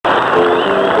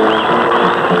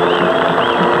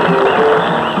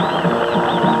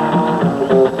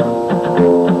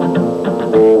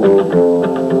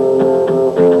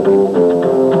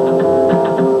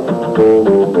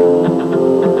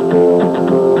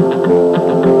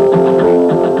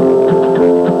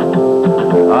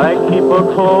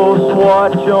a close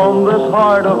watch on this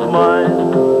heart of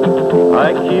mine.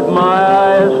 I keep my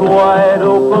eyes wide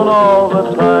open all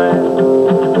the time.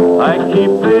 I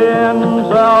keep the ends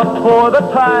out for the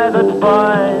tie that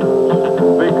binds.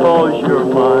 Because you're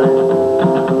mine,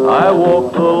 I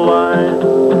walk the line.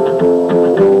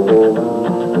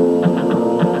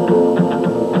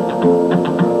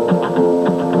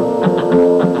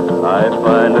 I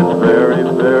find it very,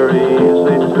 very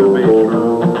easy to be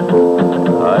true.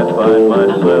 I find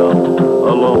myself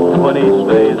alone when he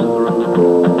stays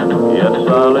through. Yes,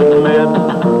 I'll admit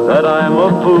that I'm a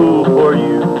fool for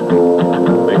you.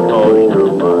 Because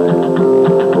you're mine,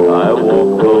 I walk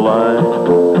the line.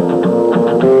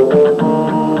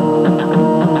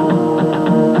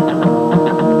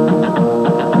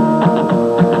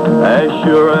 As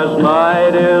sure as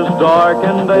night is dark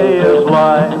and day is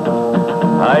light,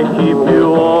 I keep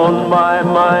you on my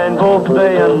mind both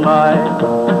day and night.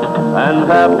 And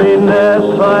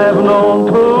happiness I've known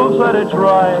proves that it's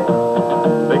right.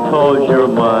 Because you're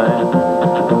mine,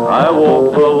 I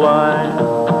walk the line.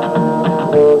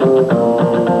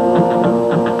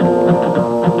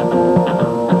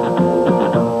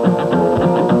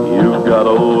 You've got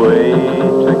a way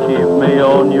to keep me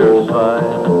on your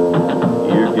side.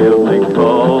 You give me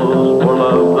cause for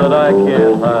love that I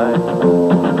can't hide.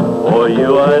 For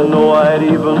you I know I'd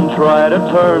even try to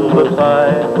turn the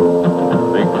tide.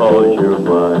 Because you're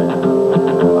mine,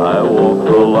 I walk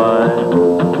the line.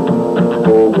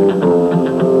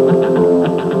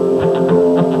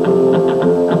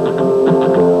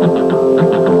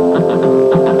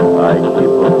 I keep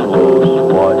a close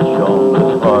watch on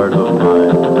this heart of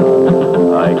mine.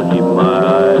 I keep my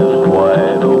eyes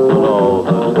wide open all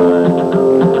the time.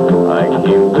 I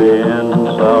keep the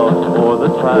ends out for the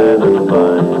tie that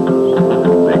binds.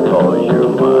 Because you're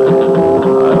mine,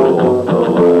 I walk the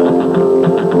line.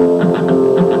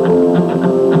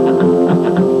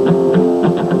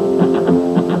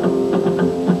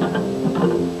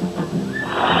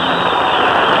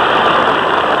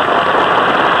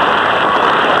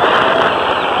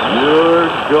 You're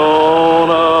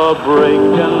gonna break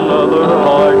another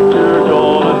heart. You're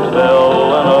gonna tell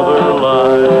another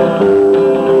lie.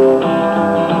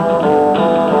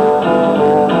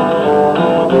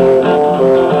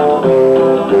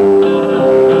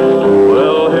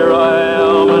 Well, here I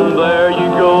am, and there you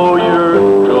go. You're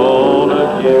gonna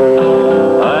get.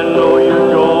 I know you're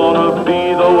gonna be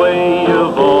the way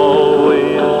you've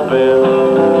always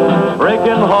been.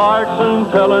 Breaking hearts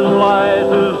and telling lies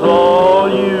is all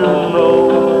you know.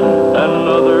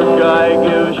 Another guy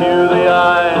gives you the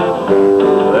eye.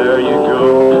 There you go.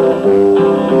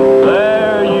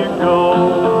 There you go.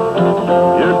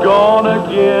 You're gone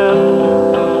again.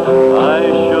 I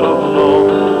should have known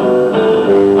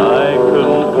I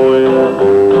couldn't win.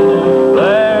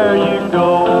 There you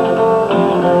go.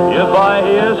 You're by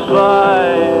his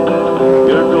side.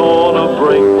 You're gonna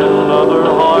break another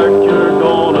heart. You're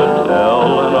gonna tell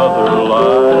another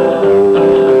lie.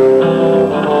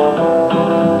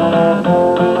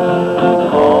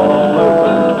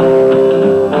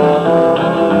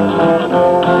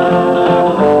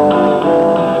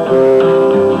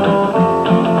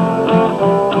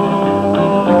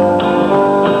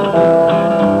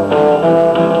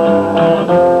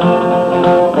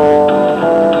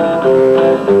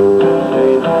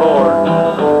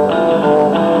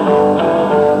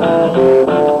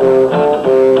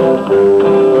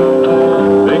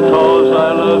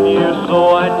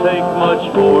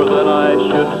 More than I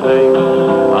should take.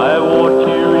 I want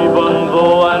you even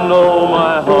though I know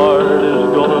my heart is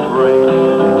gonna break.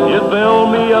 You build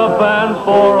me up and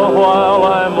for a while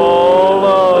I'm all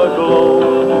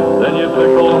aglow. Then your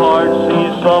fickle heart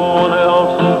sees someone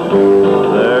else.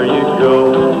 There you go.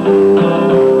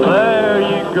 There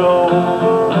you go.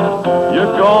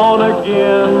 You're gone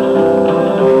again.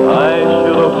 I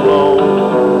should have known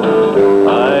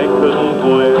I couldn't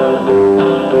win.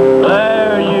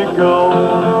 There you go.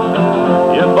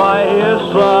 You're by his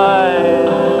side.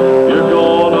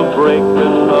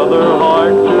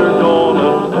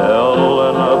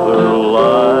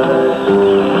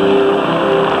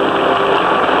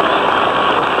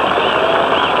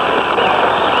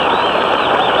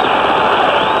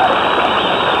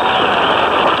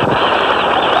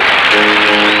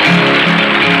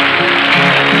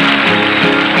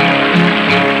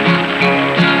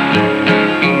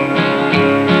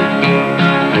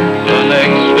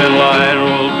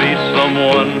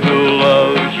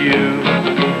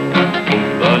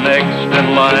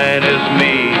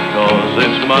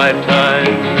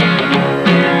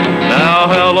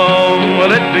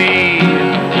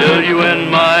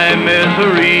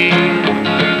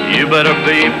 better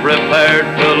be prepared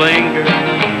to linger.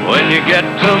 When you get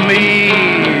to me,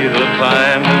 the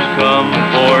time has come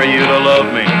for you to love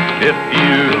me, if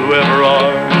you ever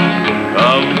are.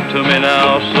 Come to me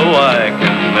now so I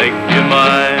can make you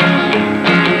mine.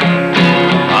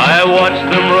 I watched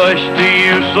them rush to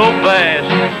you so fast,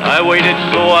 I waited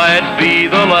so I'd be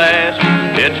the last.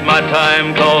 It's my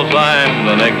time 'cause I'm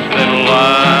the next in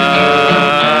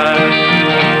line.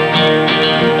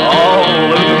 Oh,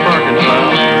 Luther Perkins now.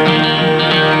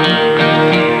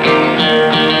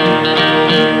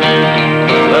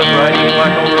 That's right, just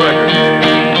like on the record.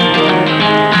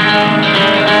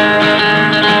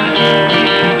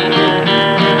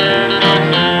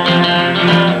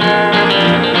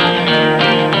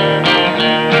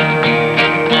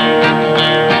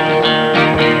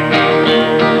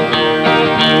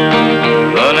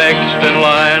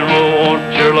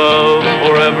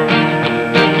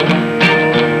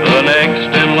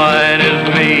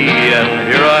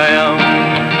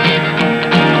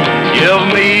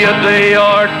 A day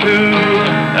or two,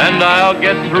 and I'll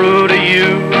get through to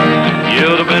you.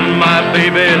 You'd have been my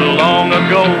baby long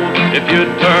ago if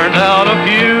you'd turned out a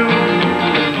few.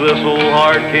 This old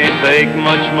heart can't take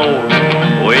much more,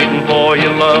 waiting for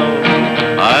your love.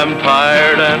 I'm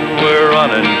tired and we're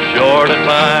running short of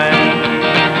time.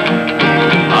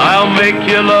 I'll make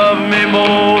you love me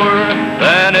more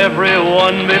than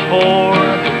everyone before.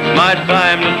 My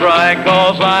time to try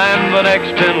 'cause I'm the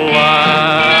next in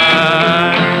line.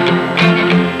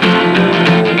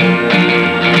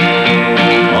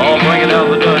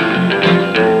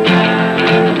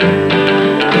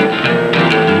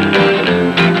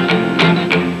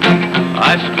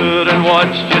 I stood and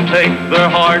watched you take their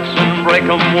hearts and break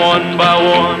them one by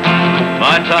one.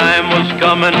 My time was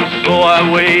coming, so I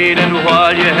waited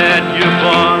while you had your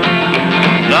fun.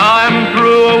 Now I'm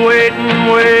through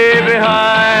waiting way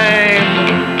behind.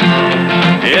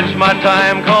 It's my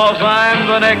time 'cause I'm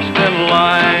the next in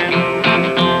line.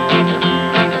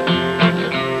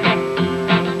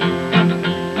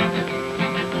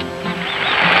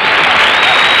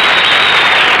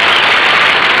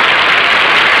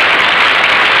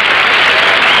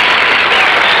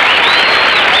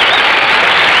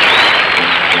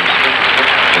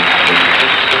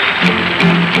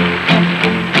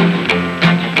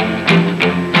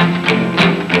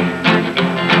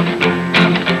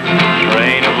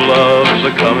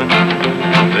 Coming,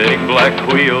 big black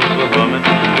wheels are humming.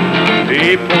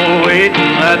 People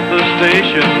waiting at the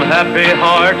station, happy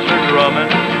hearts are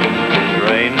drumming.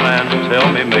 Train man, tell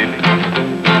me maybe,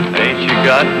 ain't you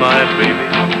got my baby?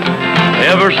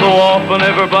 Ever so often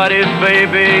everybody's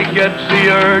baby gets the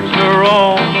urge to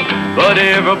roam, but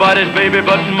everybody's baby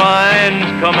but mine's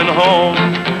coming home.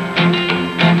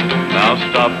 Now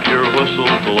stop your whistle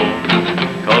blowing,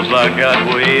 'cause I got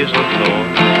ways of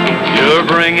knowing you're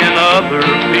bringing other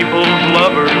people's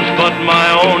lovers, but my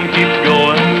own keeps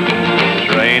going.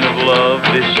 Train of love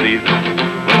deceiving,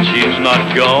 when she's not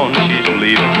gone, she's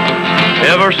leaving.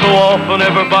 Ever so often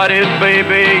everybody's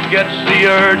baby gets the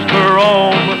urge to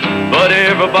roam, but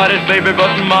everybody's baby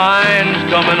but mine's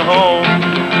coming home.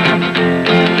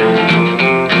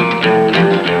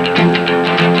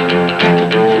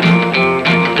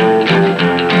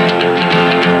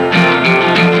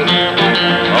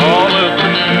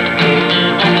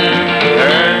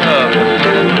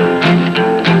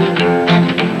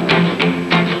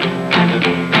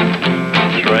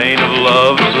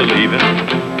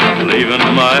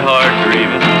 Leaving my heart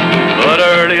grieving, but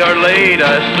early or late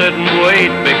I sit and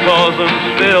wait, because I'm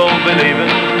still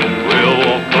believing we'll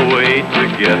walk away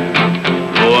together,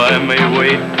 though I may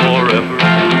wait forever.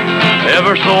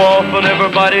 Ever so often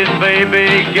everybody's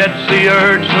baby gets the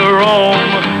urge to roam,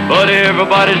 but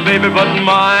everybody's baby but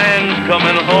mine's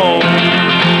coming home.